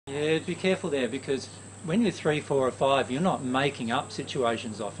Yeah, be careful there, because when you're 3, 4 or 5, you're not making up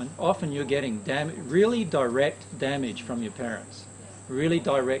situations often. Often you're getting really direct damage from your parents, really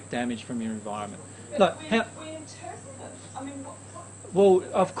direct damage from your environment. But we interpret it. I mean, well,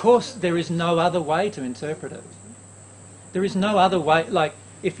 of course, there is no other way to interpret it. There is no other way. Like,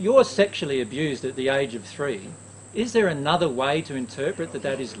 if you're sexually abused at the age of 3, is there another way to interpret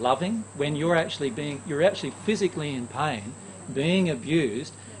that is loving when you're actually physically in pain, being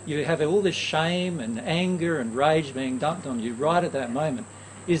abused? You have all this shame and anger and rage being dumped on you right at that moment.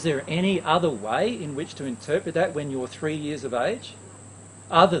 Is there any other way in which to interpret that when you're 3 years of age,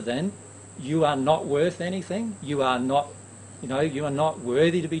 other than you are not worth anything, you are not, you are not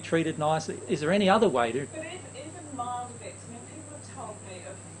worthy to be treated nicely? Is there any other way to? But even mild events, I mean, people have told me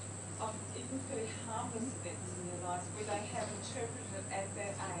of even fairly harmless events in their lives where they have interpreted it at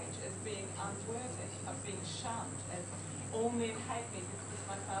that age as being unworthy, of being shunned, as all men hate me because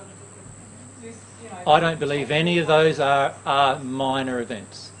my father did this, I don't believe any of those are minor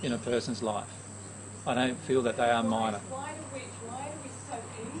events in a person's life. I don't feel that they are minor. Why do we so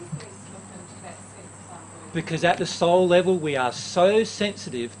easily slip into that sense of unworthy? Because at the soul level, we are so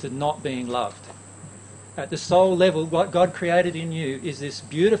sensitive to not being loved. At the soul level, what God created in you is this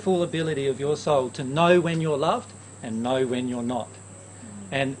beautiful ability of your soul to know when you're loved and know when you're not.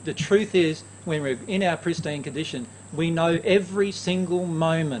 And the truth is, when we're in our pristine condition, we know every single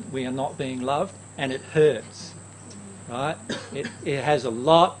moment we are not being loved, and it hurts. Right? It has a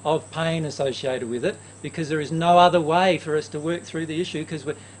lot of pain associated with it, because there is no other way for us to work through the issue, because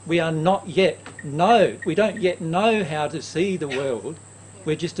we don't yet know how to see the world.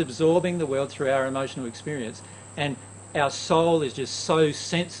 We're just absorbing the world through our emotional experience, and our soul is just so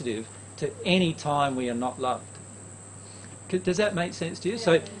sensitive to any time we are not loved. Does that make sense to you?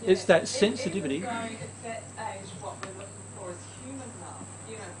 So it's that sensitivity. Even though at that age what we're looking for is human love,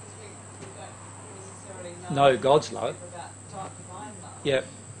 because we don't necessarily know. No, God's love. About divine love. Yeah.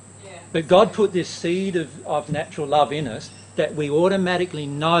 But God put this seed of natural love in us that we automatically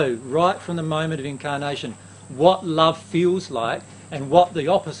know right from the moment of incarnation what love feels like and what the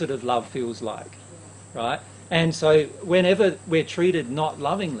opposite of love feels like, right? And so whenever we're treated not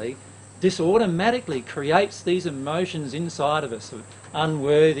lovingly, this automatically creates these emotions inside of us of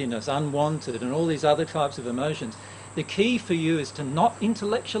unworthiness, unwanted, and all these other types of emotions. The key for you is to not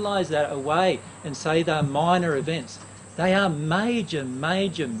intellectualise that away and say they're minor events. They are major,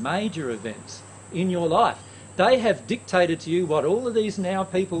 major, major events in your life. They have dictated to you what all of these now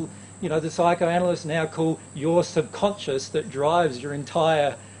people, the psychoanalysts now call your subconscious that drives your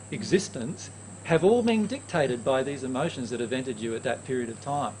entire existence, have all been dictated by these emotions that have entered you at that period of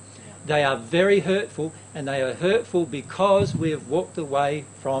time. They are very hurtful, and they are hurtful because we have walked away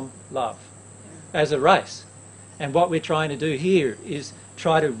from love as a race. And what we're trying to do here is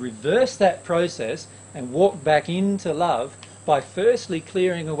try to reverse that process and walk back into love by firstly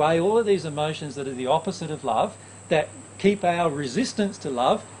clearing away all of these emotions that are the opposite of love, that keep our resistance to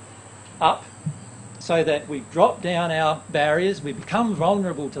love up, so that we drop down our barriers, we become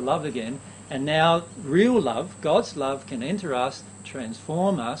vulnerable to love again, and now real love, God's love, can enter us,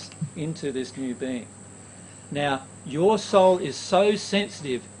 transform us into this new being. Now, your soul is so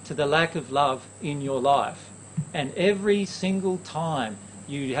sensitive to the lack of love in your life, and every single time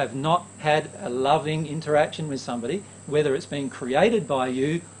you have not had a loving interaction with somebody, whether it's been created by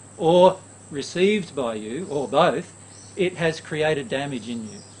you or received by you, or both, it has created damage in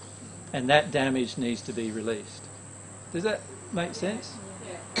you, and that damage needs to be released. Does that make sense?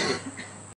 Yeah.